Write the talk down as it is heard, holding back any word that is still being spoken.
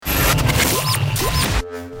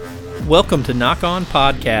Welcome to Nock On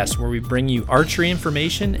Podcast, where we bring you archery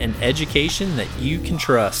information and education that you can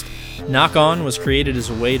trust. Nock On was created as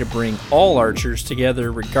a way to bring all archers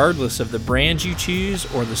together regardless of the brand you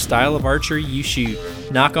choose or the style of archery you shoot.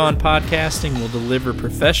 Nock On Podcasting will deliver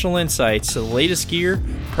professional insights to the latest gear,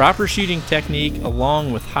 proper shooting technique,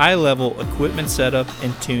 along with high-level equipment setup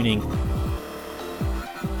and tuning.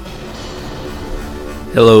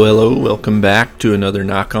 Hello, welcome back to another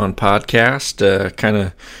Nock On Podcast. Kind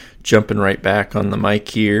of jumping right back on the mic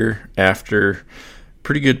here after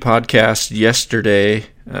pretty good podcast yesterday.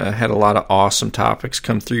 Had a lot of awesome topics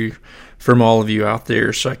come through from all of you out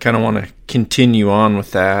there, so I kind of want to continue on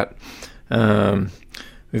with that.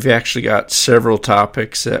 We've actually got several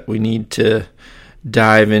topics that we need to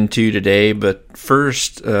dive into today, but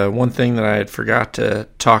first, one thing that I had forgot to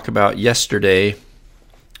talk about yesterday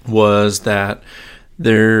was that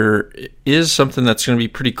there is something that's going to be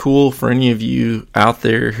pretty cool for any of you out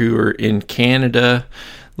there who are in Canada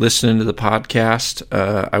listening to the podcast.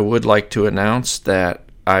 I would like to announce that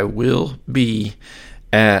I will be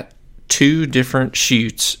at two different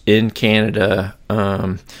shoots in Canada.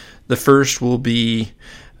 The first will be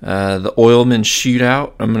the Oilman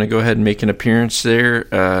Shootout. I'm going to go ahead and make an appearance there.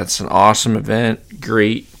 It's an awesome event,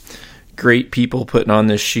 great people putting on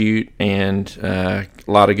this shoot, and a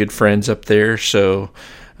lot of good friends up there. So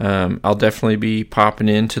I'll definitely be popping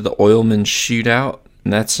into the Oilman Shootout.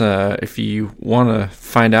 And that's if you want to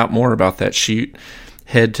find out more about that shoot,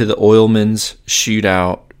 head to the Oilman's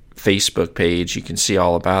Shootout Facebook page. You can see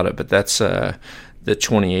all about it. But that's the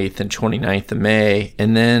 28th and 29th of May.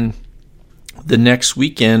 And then the next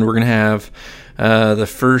weekend, we're going to have the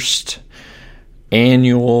first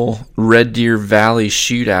annual Red Deer Valley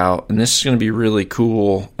Shootout, and this is going to be really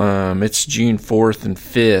cool. It's June 4th and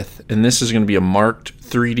 5th, and this is going to be a marked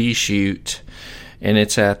 3D shoot, and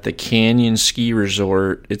it's at the Canyon Ski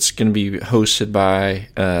Resort. It's going to be hosted by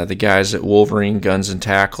the guys at Wolverine Guns and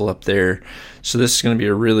Tackle up there, so this is going to be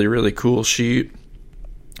a really, really cool shoot,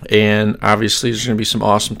 and obviously there's going to be some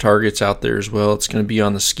awesome targets out there as well. It's going to be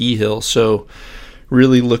on the ski hill, so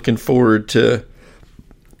really looking forward to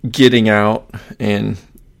getting out and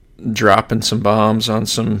dropping some bombs on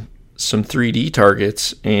some 3D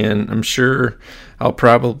targets, and I'm sure I'll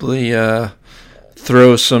probably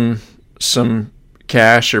throw some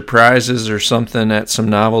cash or prizes or something at some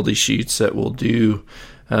novelty shoots that we'll do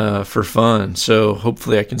for fun. So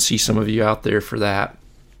hopefully I can see some of you out there for that.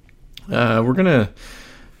 We're gonna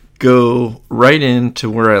go right into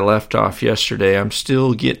where I left off yesterday. I'm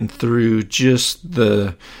still getting through just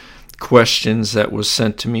the questions that was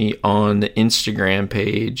sent to me on the Instagram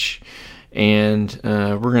page, and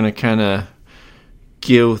we're going to kind of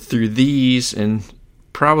go through these and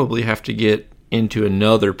probably have to get into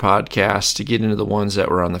another podcast to get into the ones that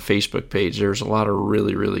were on the Facebook page. There's a lot of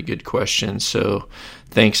really, really good questions, so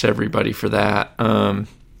thanks everybody for that.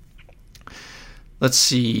 Let's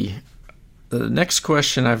see. The next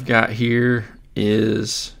question I've got here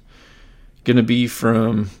is going to be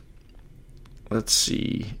from, let's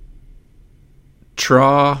see,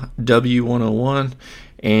 Traw W101,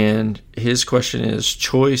 and his question is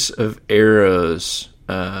choice of arrows,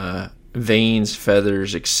 vanes,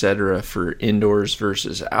 feathers, etc. for indoors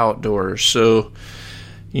versus outdoors. So,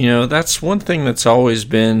 that's one thing that's always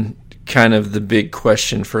been kind of the big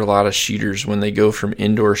question for a lot of shooters when they go from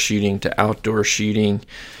indoor shooting to outdoor shooting.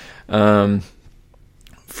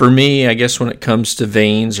 For me, I guess when it comes to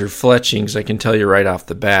vanes or fletchings, I can tell you right off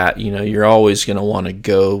the bat, you're always going to want to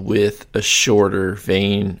go with a shorter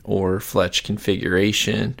vane or fletch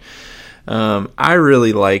configuration. I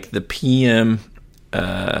really like the PM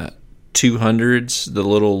 200s, the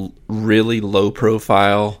little really low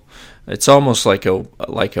profile. It's almost like a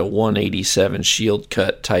 187 shield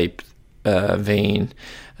cut type vane.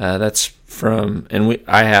 That's from, and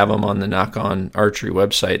I have them on the Nock On Archery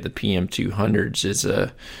website. The PM 200s is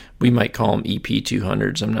we might call them EP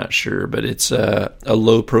 200s, I'm not sure, but it's a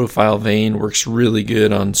low profile vane, works really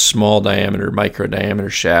good on small diameter, micro diameter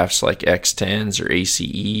shafts like X10s or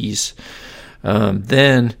ACEs.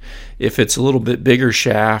 Then if it's a little bit bigger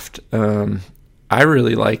shaft, I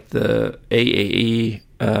really like the AAE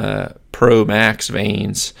Pro Max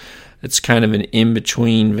vanes. It's kind of an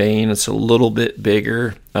in-between vane. It's a little bit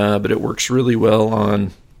bigger, but it works really well on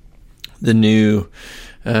the new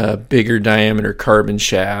bigger diameter carbon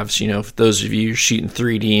shafts. For those of you shooting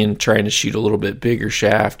 3D and trying to shoot a little bit bigger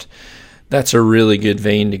shaft, that's a really good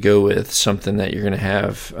vane to go with, something that you're going to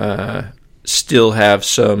have still have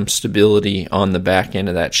some stability on the back end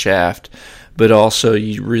of that shaft, but also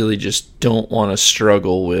you really just don't want to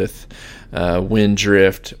struggle with wind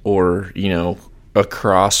drift or, a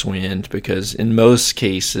crosswind, because in most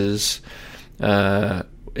cases,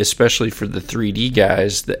 especially for the 3D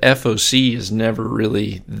guys, the FOC is never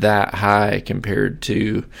really that high compared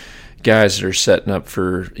to guys that are setting up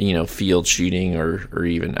for, field shooting or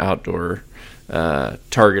even outdoor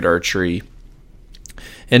target archery.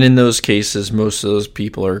 And in those cases, most of those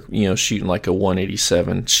people are, shooting like a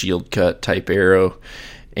 187 shield cut type arrow.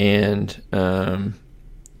 And,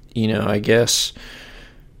 I guess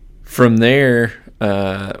from there,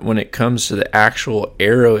 when it comes to the actual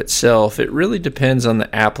arrow itself, it really depends on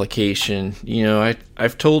the application.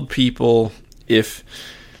 I've told people if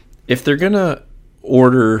they're going to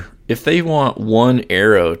order, if they want one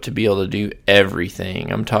arrow to be able to do everything,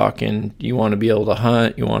 I'm talking, you want to be able to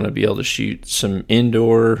hunt, you want to be able to shoot some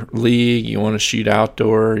indoor league, you want to shoot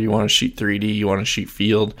outdoor, you want to shoot 3D, you want to shoot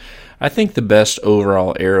field, I think the best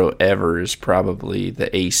overall arrow ever is probably the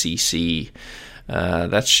ACC.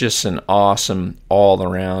 That's just an awesome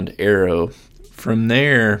all-around arrow. From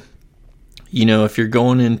there, if you're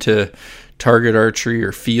going into target archery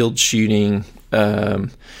or field shooting,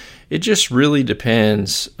 it just really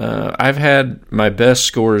depends. I've had my best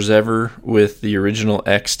scores ever with the original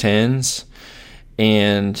X10s,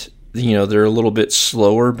 and they're a little bit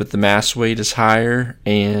slower, but the mass weight is higher,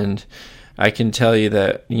 and I can tell you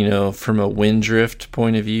that from a wind drift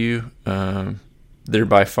point of view, they're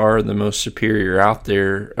by far the most superior out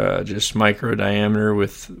there. Just micro diameter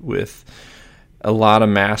with a lot of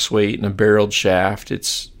mass weight and a barreled shaft.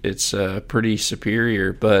 It's pretty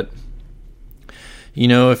superior, but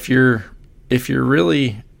if you're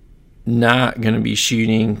really not going to be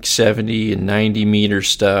shooting 70 and 90 meter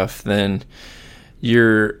stuff, then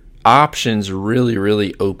your options really,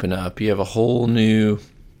 really open up. You have a whole new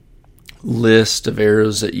list of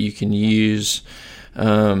arrows that you can use,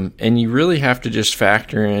 and you really have to just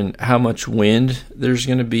factor in how much wind there's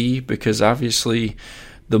going to be, because obviously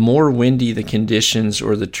the more windy the conditions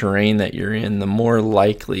or the terrain that you're in, the more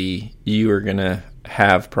likely you are going to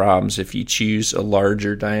have problems if you choose a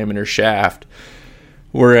larger diameter shaft.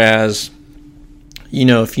 Whereas,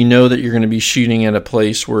 if you know that you're going to be shooting at a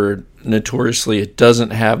place where notoriously it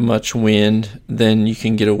doesn't have much wind, then you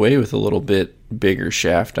can get away with a little bit bigger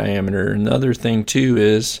shaft diameter. And the other thing too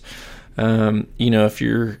is, if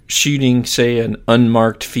you're shooting, say, an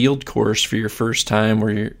unmarked field course for your first time,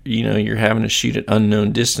 where you're having to shoot at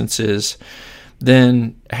unknown distances,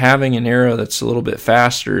 then having an arrow that's a little bit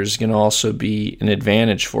faster is going to also be an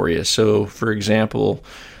advantage for you. So, for example,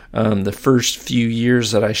 the first few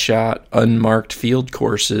years that I shot unmarked field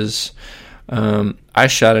courses, I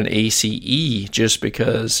shot an ACE just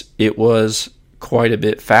because it was quite a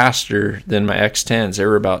bit faster than my X10s. They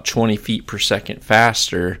were about 20 feet per second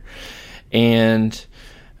faster. And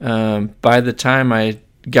by the time I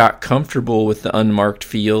got comfortable with the unmarked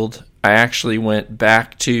field, I actually went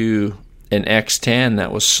back to an X10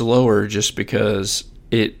 that was slower, just because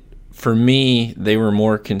for me, they were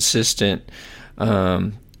more consistent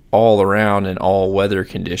all around in all weather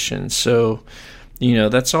conditions. So,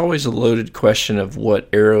 that's always a loaded question of what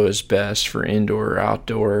arrow is best for indoor or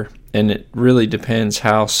outdoor. And it really depends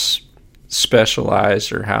how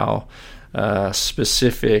specialized or how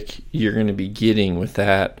specific you're going to be getting with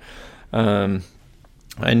that.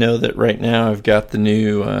 I know that right now I've got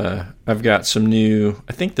some new,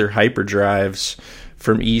 I think they're hyperdrives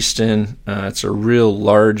from Easton. It's a real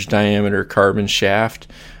large diameter carbon shaft.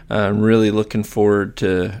 I'm really looking forward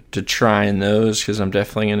to trying those, because I'm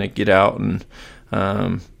definitely going to get out and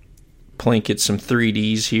plink at some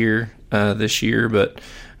 3Ds here this year. But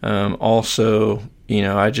also,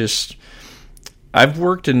 I've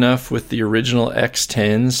worked enough with the original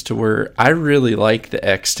X10s to where I really like the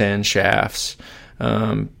X10 shafts.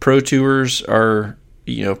 Pro Tours are,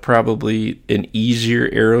 probably an easier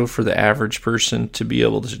arrow for the average person to be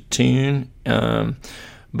able to tune.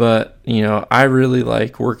 But, I really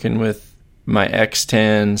like working with my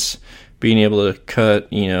X10s, being able to cut,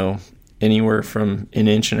 anywhere from 1.5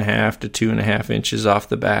 inches to 2.5 inches off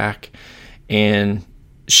the back and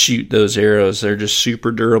shoot those arrows. They're just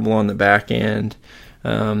super durable on the back end.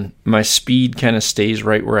 My speed kind of stays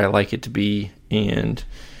right where I like it to be, and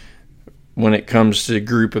when it comes to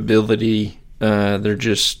group ability, they're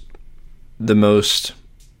just the most,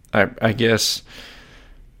 I guess,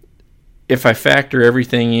 if I factor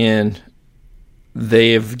everything in,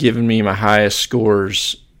 they have given me my highest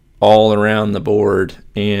scores all around the board.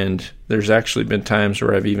 And there's actually been times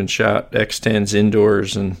where I've even shot X10s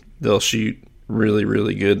indoors and they'll shoot really,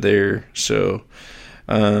 really good there. So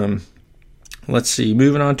let's see.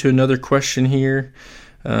 Moving on to another question here.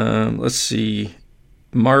 Let's see.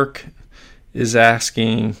 Mark is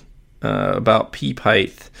asking about peep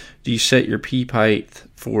height. Do you set your peep height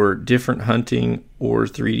for different hunting or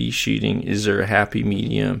 3D shooting? Is there a happy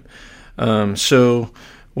medium? So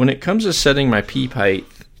when it comes to setting my peep height,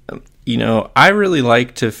 I really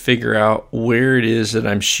like to figure out where it is that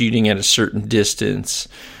I'm shooting at a certain distance.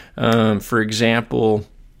 For example,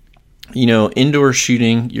 indoor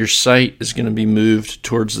shooting, your sight is going to be moved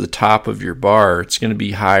towards the top of your bar. It's going to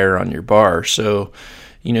be higher on your bar. So,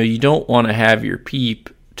 you don't want to have your peep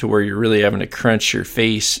to where you're really having to crunch your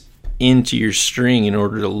face into your string in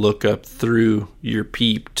order to look up through your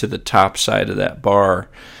peep to the top side of that bar.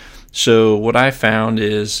 So what I found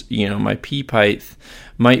is, my peep height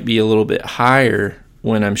might be a little bit higher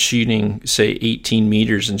when I'm shooting, say, 18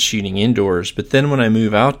 meters and shooting indoors. But then when I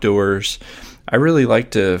move outdoors, I really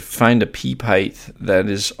like to find a peep height that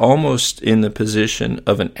is almost in the position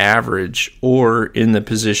of an average or in the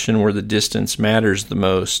position where the distance matters the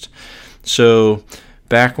most. So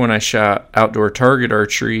back when I shot outdoor target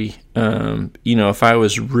archery, if I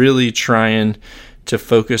was really trying to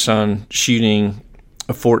focus on shooting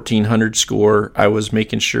a 1400 score, I was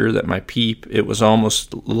making sure that my peep, it was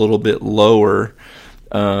almost a little bit lower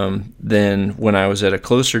than when I was at a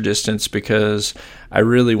closer distance, because I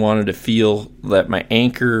really wanted to feel that my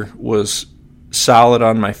anchor was solid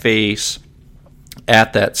on my face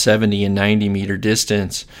at that 70 and 90 meter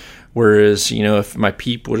distance. Whereas, if my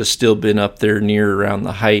peep would have still been up there near around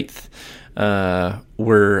the height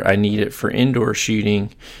where I need it for indoor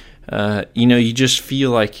shooting, you just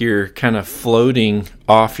feel like you're kind of floating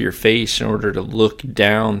off your face in order to look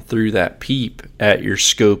down through that peep at your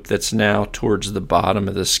scope that's now towards the bottom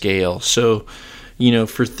of the scale. So,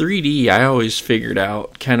 for 3D, I always figured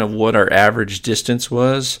out kind of what our average distance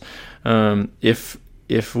was. If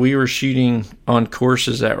we were shooting on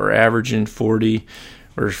courses that were averaging 40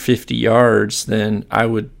 or 50 yards, then I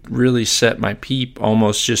would really set my peep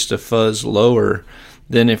almost just a fuzz lower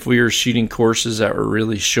than if we were shooting courses that were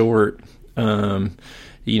really short.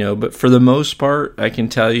 But for the most part, I can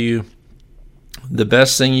tell you the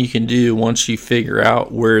best thing you can do once you figure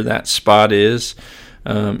out where that spot is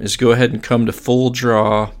go ahead and come to full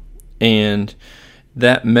draw, and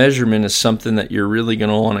that measurement is something that you're really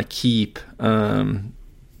going to want to keep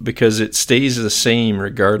because it stays the same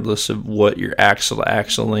regardless of what your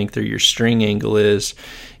axle-to-axle length or your string angle is.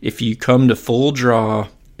 If you come to full draw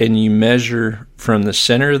and you measure from the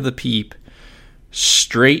center of the peep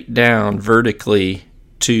straight down vertically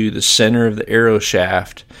to the center of the arrow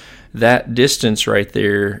shaft, that distance right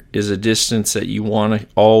there is a distance that you want to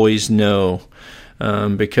always know,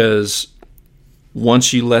 because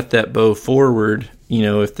once you let that bow forward,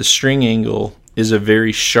 if the string angle is a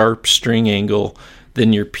very sharp string angle,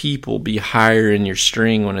 then your peep will be higher in your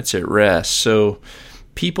string when it's at rest. So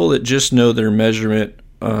people that just know their measurement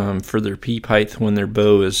for their peep height when their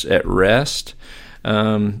bow is at rest,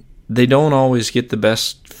 they don't always get the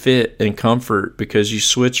best fit and comfort, because you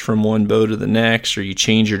switch from one bow to the next, or you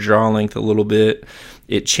change your draw length a little bit.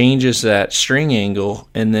 It changes that string angle,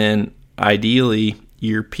 and then ideally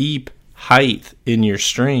your peep height in your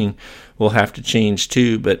string will have to change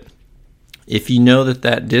too. But if you know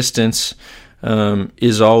that distance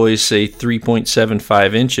is always, say,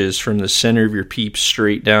 3.75 inches from the center of your peep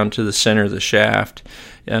straight down to the center of the shaft,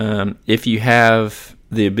 if you have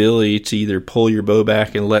the ability to either pull your bow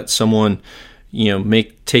back and let someone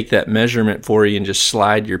take that measurement for you and just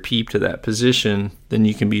slide your peep to that position, then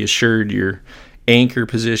you can be assured your anchor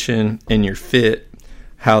position and your fit,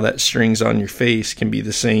 how that string's on your face, can be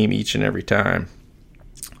the same each and every time.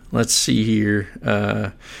 Let's see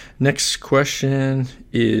here. Next question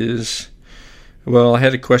is, I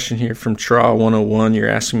had a question here from Traw 101. You're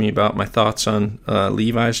asking me about my thoughts on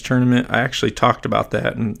Levi's tournament. I actually talked about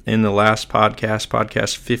that in the last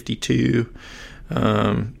podcast 52.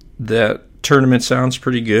 That tournament sounds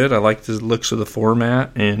pretty good. I like the looks of the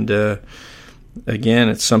format, and again,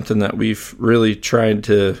 it's something that we've really tried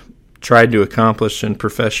to accomplish in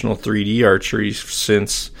professional 3D archery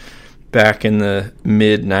since back in the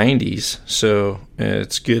mid 90s. So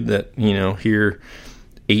it's good that here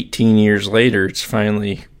 18 years later it's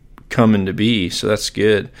finally coming to be. So that's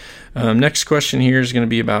good. Next question here is going to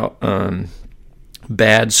be about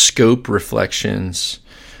bad scope reflections.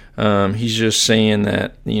 He's just saying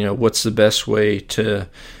that, what's the best way to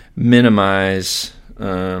minimize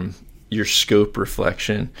your scope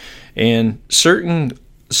reflection. And certain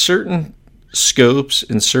scopes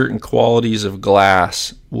and certain qualities of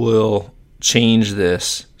glass will change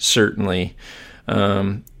this, certainly.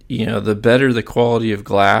 The better the quality of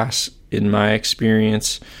glass, in my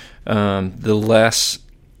experience, the less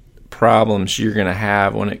problems you're going to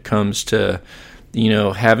have when it comes to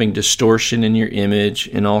having distortion in your image,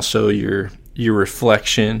 and also your your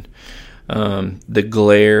reflection, the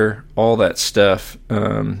glare, all that stuff,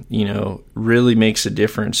 really makes a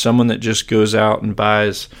difference. Someone that just goes out and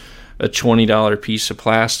buys a $20 piece of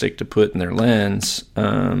plastic to put in their lens,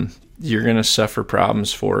 you're going to suffer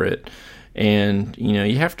problems for it. And,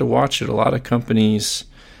 you have to watch it. A lot of companies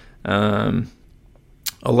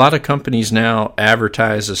now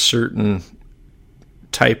advertise a certain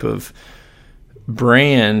type of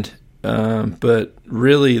brand, but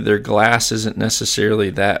really their glass isn't necessarily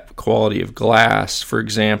that quality of glass. For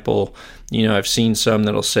example, I've seen some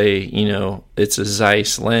that'll say, it's a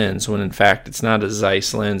Zeiss lens, when in fact it's not a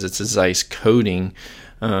Zeiss lens, it's a Zeiss coating,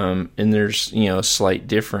 and there's, a slight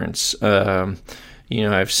difference.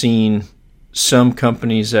 I've seen some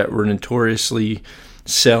companies that were notoriously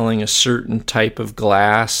selling a certain type of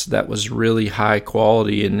glass that was really high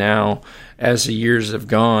quality, and now as the years have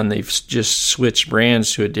gone, they've just switched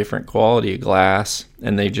brands to a different quality of glass,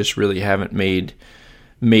 and they just really haven't made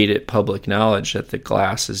it public knowledge that the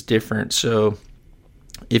glass is different. So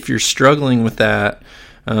if you're struggling with that,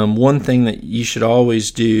 one thing that you should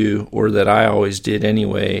always do, or that I always did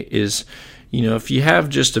anyway, is if you have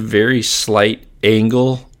just a very slight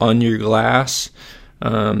angle on your glass,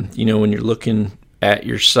 when you're looking at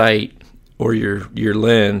your sight or your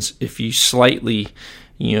lens, if you slightly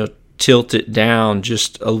tilt it down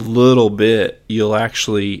just a little bit, you'll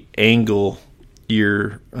actually angle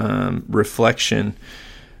your reflection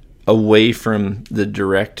away from the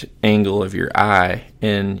direct angle of your eye,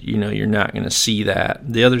 and you're not going to see that.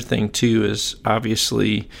 The other thing too is,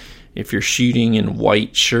 obviously, if you're shooting in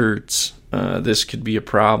white shirts, this could be a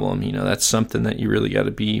problem. That's something that you really got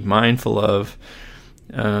to be mindful of.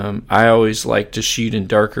 I always like to shoot in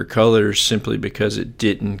darker colors simply because it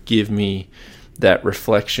didn't give me that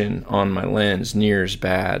reflection on my lens near as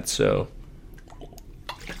bad. So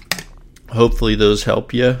hopefully those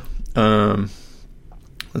help you.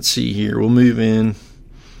 Let's see here. We'll move in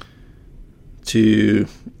to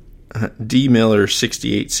D Miller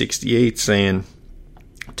 6868 saying,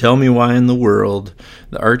 tell me why in the world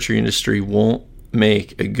the archery industry won't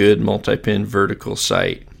make a good multi-pin vertical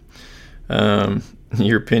sight.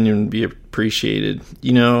 Your opinion would be appreciated.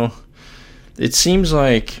 It seems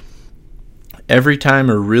like every time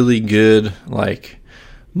a really good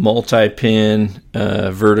multi-pin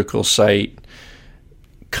vertical sight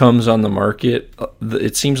comes on the market,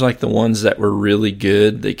 it seems like the ones that were really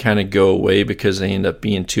good, they kind of go away because they end up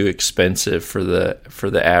being too expensive for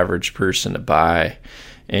the average person to buy.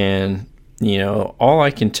 And all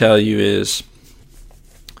I can tell you is,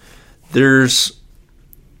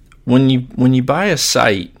 when you buy a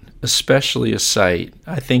sight, especially a sight,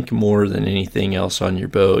 I think more than anything else on your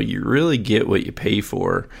bow, you really get what you pay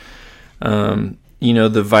for.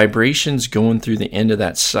 The vibrations going through the end of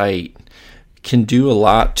that sight can do a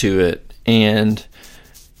lot to it. And,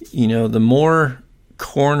 the more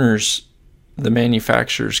corners the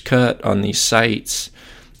manufacturers cut on these sights,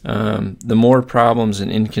 the more problems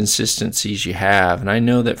and inconsistencies you have. And I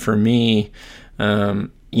know that for me,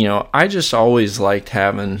 I just always liked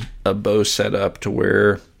having a bow set up to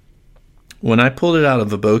where when I pulled it out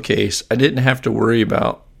of a bow case, I didn't have to worry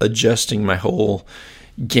about adjusting my whole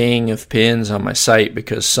gang of pins on my sight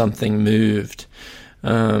because something moved.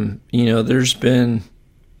 There's been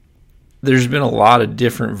a lot of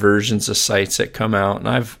different versions of sights that come out, and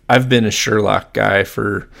I've been a Sherlock guy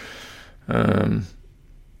for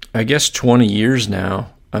I guess 20 years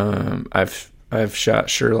now. I've shot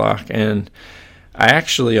Sherlock, and I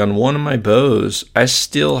actually, on one of my bows, I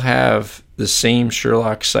still have the same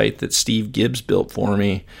Sherlock sight that Steve Gibbs built for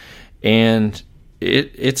me, and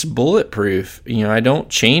it's bulletproof. I don't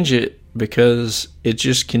change it because it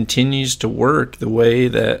just continues to work the way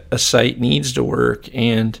that a sight needs to work.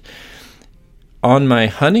 And on my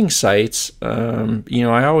hunting sights,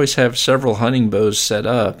 I always have several hunting bows set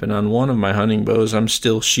up, and on one of my hunting bows, I'm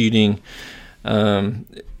still shooting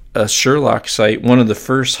a Sherlock sight, one of the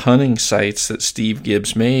first hunting sights that Steve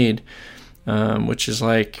Gibbs made, which is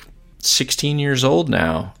 16 years old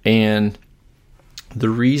now. And the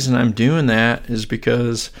reason I'm doing that is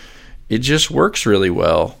because it just works really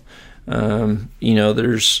well.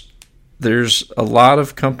 There's a lot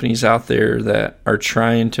of companies out there that are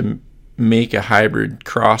trying to make a hybrid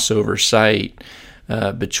crossover sight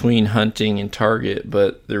between hunting and target,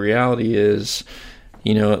 but the reality is,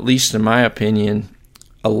 at least in my opinion,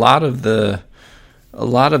 a lot of the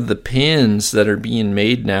pins that are being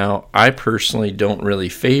made now, I personally don't really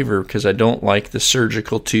favor, because I don't like the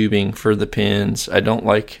surgical tubing for the pins. I don't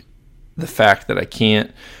like the fact that I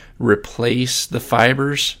can't replace the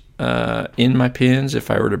fibers in my pins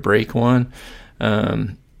if I were to break one.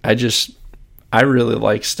 I I really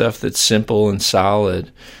like stuff that's simple and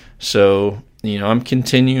solid. So, I'm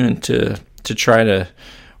continuing to try to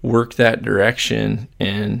work that direction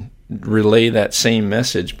and relay that same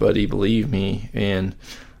message, buddy, believe me. And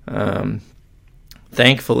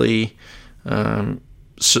thankfully,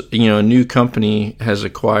 so, a new company has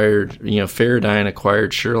acquired, Faradyne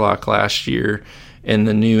acquired Sherlock last year, and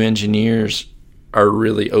the new engineers are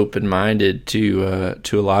really open-minded to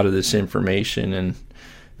a lot of this information, and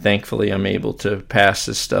thankfully I'm able to pass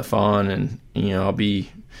this stuff on, and I'll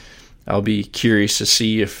be curious to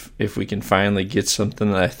see if we can finally get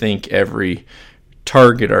something that I think every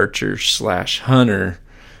target archer / hunter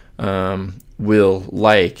will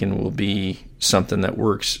like, and will be something that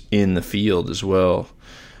works in the field as well.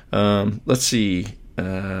 Let's see,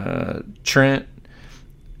 Trent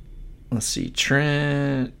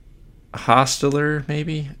Hostler,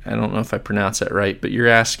 maybe? I don't know if I pronounced that right, but you're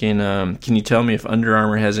asking, can you tell me if Under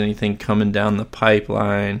Armour has anything coming down the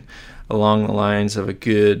pipeline along the lines of a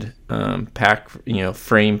good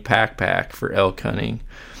frame pack for elk hunting?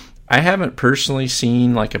 I haven't personally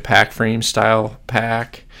seen like a pack frame style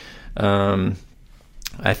pack.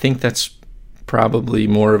 I think that's probably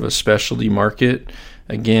more of a specialty market.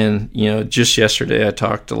 Again, just yesterday I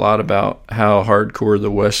talked a lot about how hardcore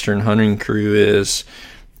the Western hunting crew is.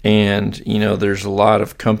 And, there's a lot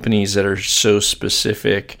of companies that are so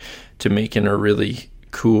specific to making a really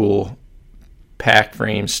cool pack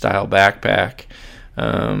frame style backpack.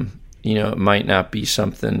 It might not be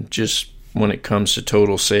something just when it comes to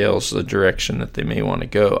total sales, the direction that they may want to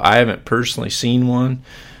go. I haven't personally seen one.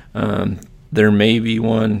 There may be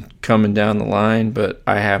one coming down the line, but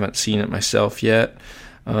I haven't seen it myself yet.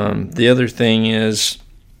 The other thing is,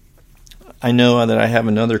 I know that I have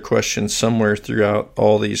another question somewhere throughout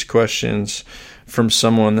all these questions from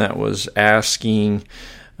someone that was asking,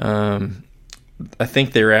 I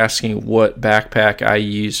think they were asking what backpack I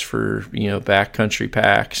use for, backcountry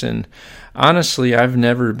packs. And honestly, I've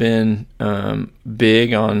never been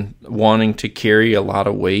big on wanting to carry a lot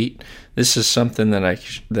of weight. This is something that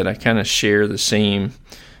I kind of share the same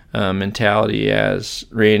mentality as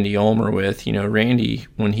Randy Ulmer with. Randy,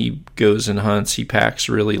 when he goes and hunts, he packs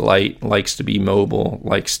really light, likes to be mobile,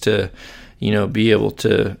 likes to, be able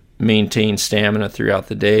to maintain stamina throughout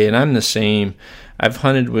the day. And I'm the same. I've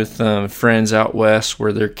hunted with friends out west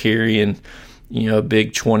where they're carrying, a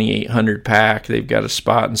big 2800 pack. They've got a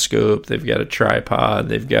spot and scope. They've got a tripod.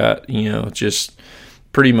 They've got, just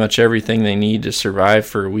pretty much everything they need to survive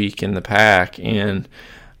for a week in the pack. And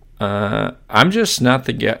I'm just not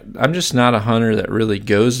a hunter that really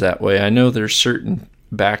goes that way. I know there's certain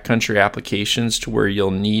backcountry applications to where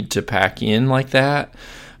you'll need to pack in like that,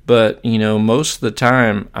 but most of the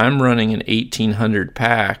time I'm running an 1800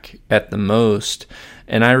 pack at the most,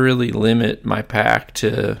 and I really limit my pack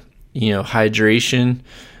to hydration,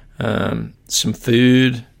 some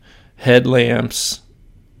food, headlamps,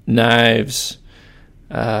 knives,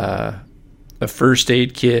 a first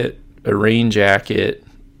aid kit, a rain jacket,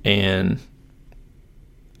 and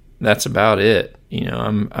that's about it.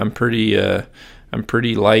 I'm pretty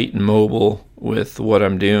light and mobile with what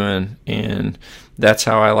I'm doing, and that's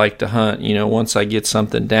how I like to hunt. Once I get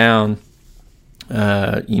something down,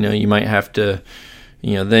 you might have to,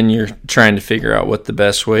 then you're trying to figure out what the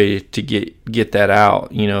best way to get that out.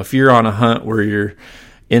 If you're on a hunt where you're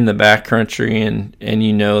in the backcountry and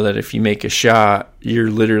that if you make a shot, you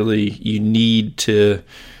need to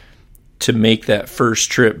make that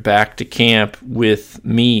first trip back to camp with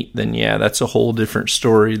meat, then yeah, that's a whole different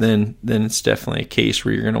story. Then it's definitely a case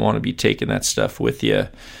where you're going to want to be taking that stuff with you.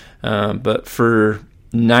 But for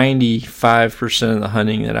 95% of the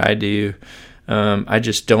hunting that I do, I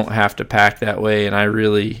just don't have to pack that way, and I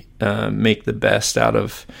really make the best out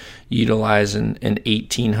of utilizing an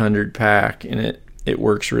 1800 pack, and it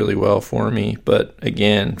works really well for me. But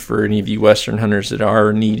again, for any of you Western hunters that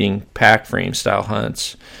are needing pack frame style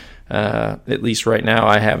hunts, at least right now,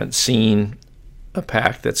 I haven't seen a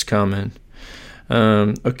pack that's coming.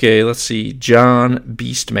 Okay, let's see. John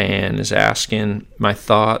Beastman is asking my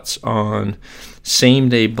thoughts on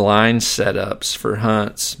same-day blind setups for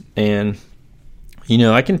hunts. And,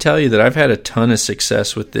 I can tell you that I've had a ton of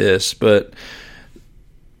success with this,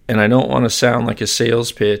 and I don't want to sound like a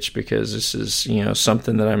sales pitch because this is,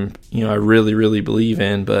 something that I really, really believe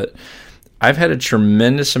in, but I've had a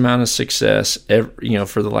tremendous amount of success,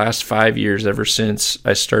 for the last 5 years, ever since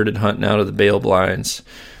I started hunting out of the bale blinds.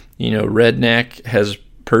 Redneck has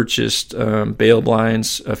purchased bail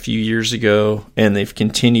blinds a few years ago, and they've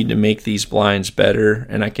continued to make these blinds better.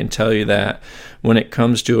 And I can tell you that when it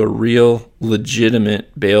comes to a real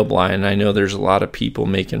legitimate bail blind, I know there's a lot of people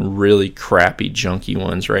making really crappy, junky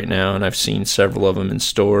ones right now, and I've seen several of them in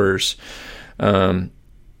stores. I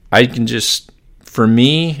can just, for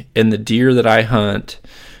me and the deer that I hunt,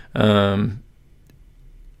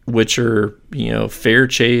 which are, fair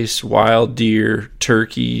chase, wild deer,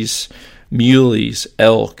 turkeys, muleys,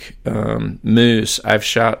 elk, moose.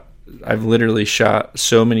 I've literally shot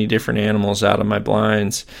so many different animals out of my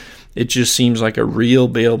blinds. It just seems like a real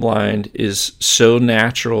bail blind is so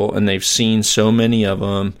natural, and they've seen so many of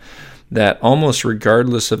them that almost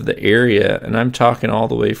regardless of the area, and I'm talking all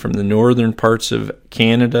the way from the northern parts of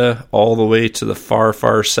Canada all the way to the far,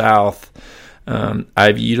 far south,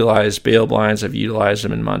 I've utilized bail blinds. I've utilized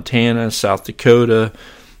them in Montana, South Dakota,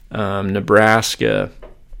 Nebraska.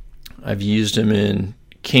 I've used them in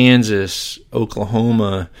Kansas,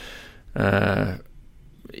 Oklahoma,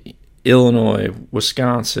 Illinois,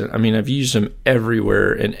 Wisconsin. I mean, I've used them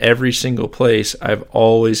everywhere, and every single place I've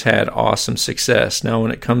always had awesome success. Now, when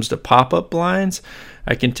it comes to pop-up blinds,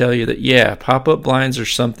 I can tell you that, pop-up blinds are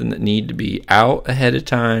something that need to be out ahead of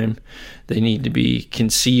time. They need to be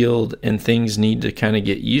concealed, and things need to kind of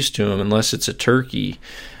get used to them, unless it's a turkey.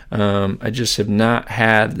 I just have not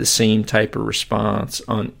had the same type of response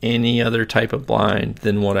on any other type of blind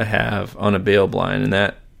than what I have on a bail blind, and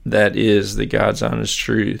that is the God's honest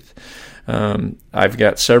truth. I've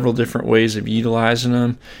got several different ways of utilizing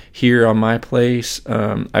them here on my place.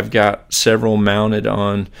 I've got several mounted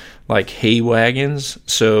on like hay wagons,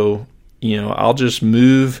 so I'll just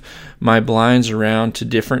move my blinds around to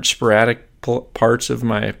different sporadic parts of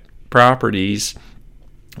my properties,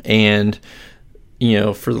 and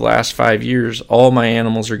for the last 5 years, all my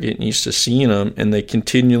animals are getting used to seeing them, and they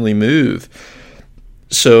continually move.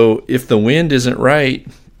 So if the wind isn't right,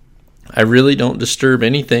 I really don't disturb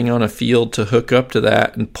anything on a field to hook up to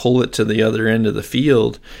that and pull it to the other end of the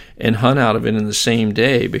field and hunt out of it in the same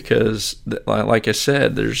day, because like I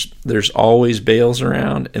said, there's always bales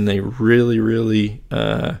around, and they really, really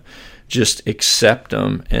just accept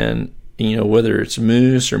them. And whether it's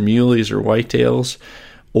moose or muleys or whitetails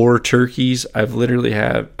or turkeys,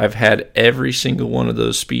 I've had every single one of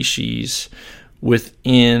those species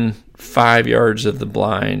within 5 yards of the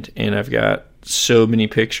blind, and I've got so many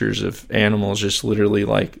pictures of animals just literally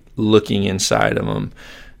like looking inside of them.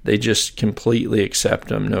 They just completely accept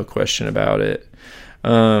them, no question about it.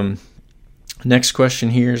 Next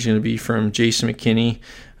question here is going to be from Jason McKinney.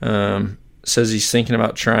 Says he's thinking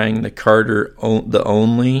about trying the Carter the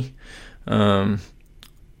Only.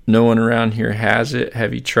 No one around here has it.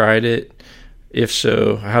 Have you tried it? If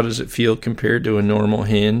so, how does it feel compared to a normal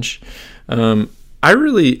hinge? I've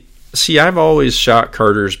always shot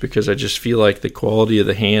Carters because I just feel like the quality of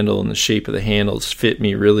the handle and the shape of the handles fit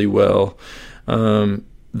me really well.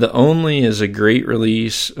 The Only is a great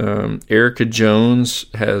release. Erica Jones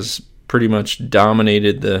has pretty much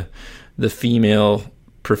dominated the female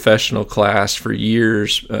professional class for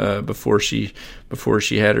years before she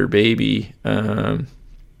had her baby,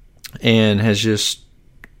 and has just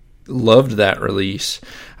loved that release.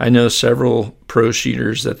 I know several pro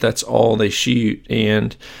shooters that's all they shoot,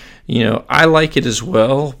 and I like it as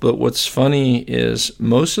well. But what's funny is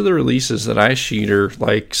most of the releases that I shoot are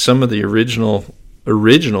like some of the original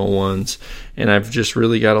ones, and I've just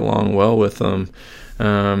really got along well with them.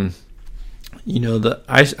 I'm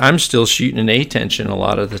still shooting an A-tension a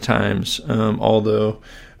lot of the times, although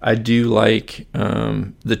I do like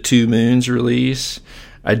the Two Moons release.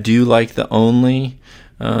 I do like the Only.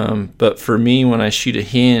 But for me, when I shoot a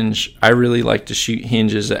hinge, I really like to shoot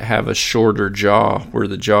hinges that have a shorter jaw, where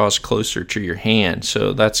the jaw is closer to your hand.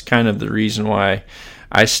 So that's kind of the reason why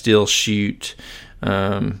I still shoot,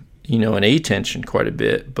 an A-tension quite a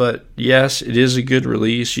bit. But yes, it is a good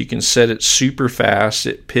release. You can set it super fast.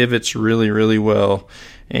 It pivots really, really well.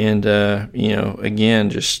 And,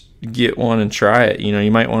 again, just get one and try it.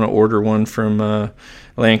 You might want to order one from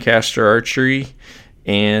Lancaster Archery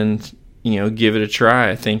and give it a try.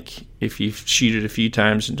 I think if you've shooted a few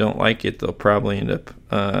times and don't like it, they'll probably end up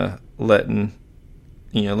letting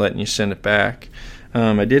you send it back.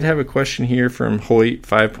 I did have a question here from Hoyt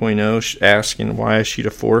 5.0 asking why I shoot a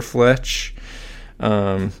 4-fletch.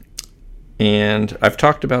 And I've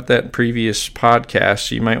talked about that in previous podcasts,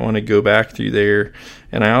 so you might want to go back through there.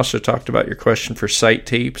 And I also talked about your question for sight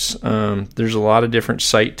tapes. There's a lot of different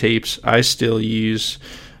sight tapes. I still use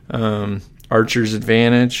Archer's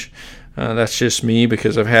Advantage. That's just me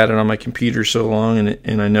because I've had it on my computer so long,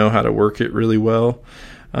 and I know how to work it really well.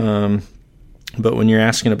 But when you're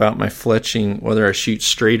asking about my fletching, whether I shoot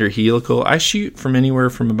straight or helical, I shoot from anywhere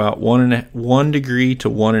from about 1 degree to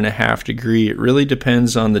 1.5 degree. It really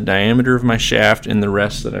depends on the diameter of my shaft and the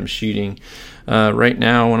rest that I'm shooting. Right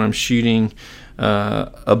now, when I'm shooting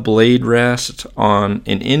a blade rest on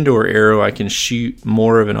an indoor arrow, I can shoot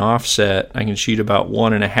more of an offset. I can shoot about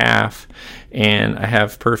 1.5, and I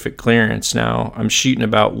have perfect clearance. Now, I'm shooting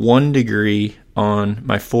about 1 degree on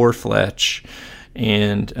my forefletch,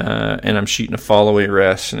 and I'm shooting a fall-away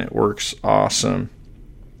rest, and it works awesome.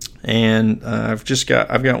 And I've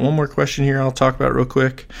got one more question here I'll talk about real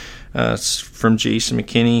quick. It's from Jason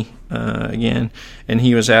McKinney again, and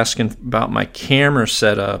he was asking about my camera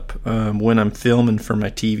setup when I'm filming for my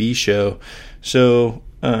TV show. So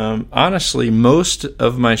honestly, most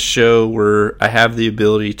of my show where I have the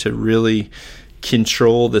ability to really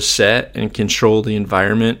control the set and control the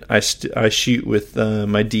environment, I shoot with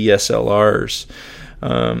my DSLRs.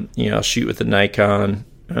 I'll shoot with the Nikon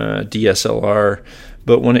DSLR.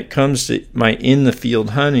 But when it comes to my in-the-field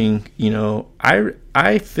hunting,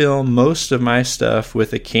 I film most of my stuff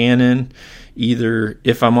with a Canon. Either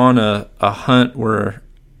if I'm on a hunt where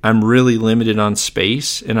I'm really limited on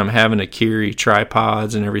space and I'm having to carry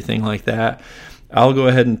tripods and everything like that, I'll go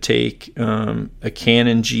ahead and take a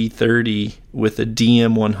Canon G30 with a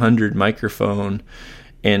DM100 microphone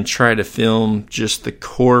and try to film just the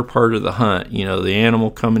core part of the hunt, the animal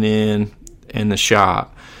coming in and the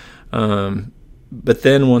shot. But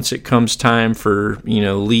then once it comes time for,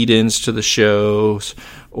 lead-ins to the shows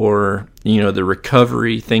or, the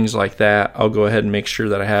recovery, things like that, I'll go ahead and make sure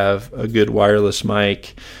that I have a good wireless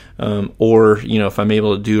mic. Or, if I'm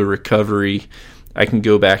able to do a recovery, I can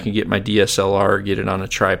go back and get my DSLR, get it on a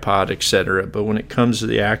tripod, etc. But when it comes to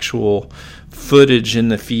the actual footage in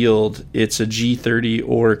the field, it's a G30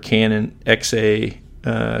 or Canon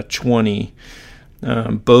XA20.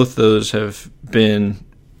 Both those have been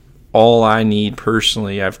all I need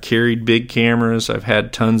personally. I've carried big cameras. I've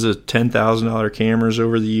had tons of $10,000 cameras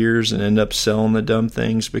over the years and end up selling the dumb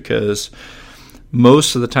things because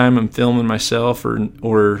most of the time I'm filming myself,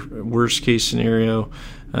 or worst case scenario,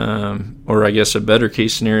 or I guess a better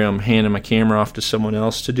case scenario, I'm handing my camera off to someone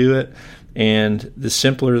else to do it. And the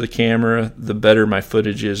simpler the camera, the better my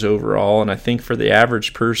footage is overall. And I think for the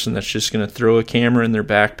average person that's just going to throw a camera in their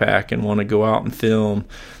backpack and want to go out and film,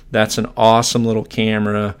 that's an awesome little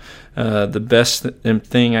camera. The best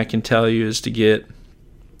thing I can tell you is to get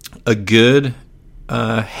a good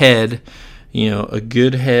head, a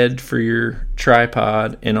good head for your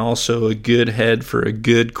tripod, and also a good head for a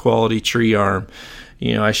good quality tree arm.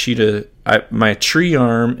 My tree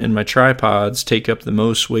arm and my tripods take up the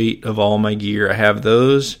most weight of all my gear. I have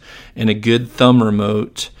those and a good thumb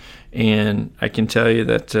remote, and I can tell you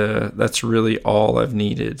that that's really all I've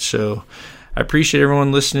needed. So I appreciate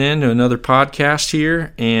everyone listening to another podcast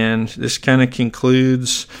here, and this kind of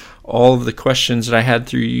concludes all of the questions that I had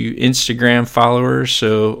through you Instagram followers.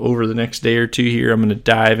 So over the next day or two here, I'm going to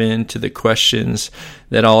dive into the questions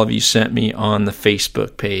that all of you sent me on the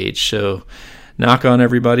Facebook page. So knock on,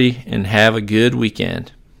 everybody, and have a good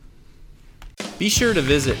weekend. Be sure to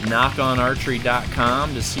visit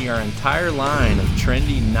knockonarchery.com to see our entire line of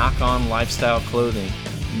trendy knock-on lifestyle clothing.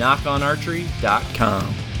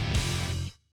 knockonarchery.com.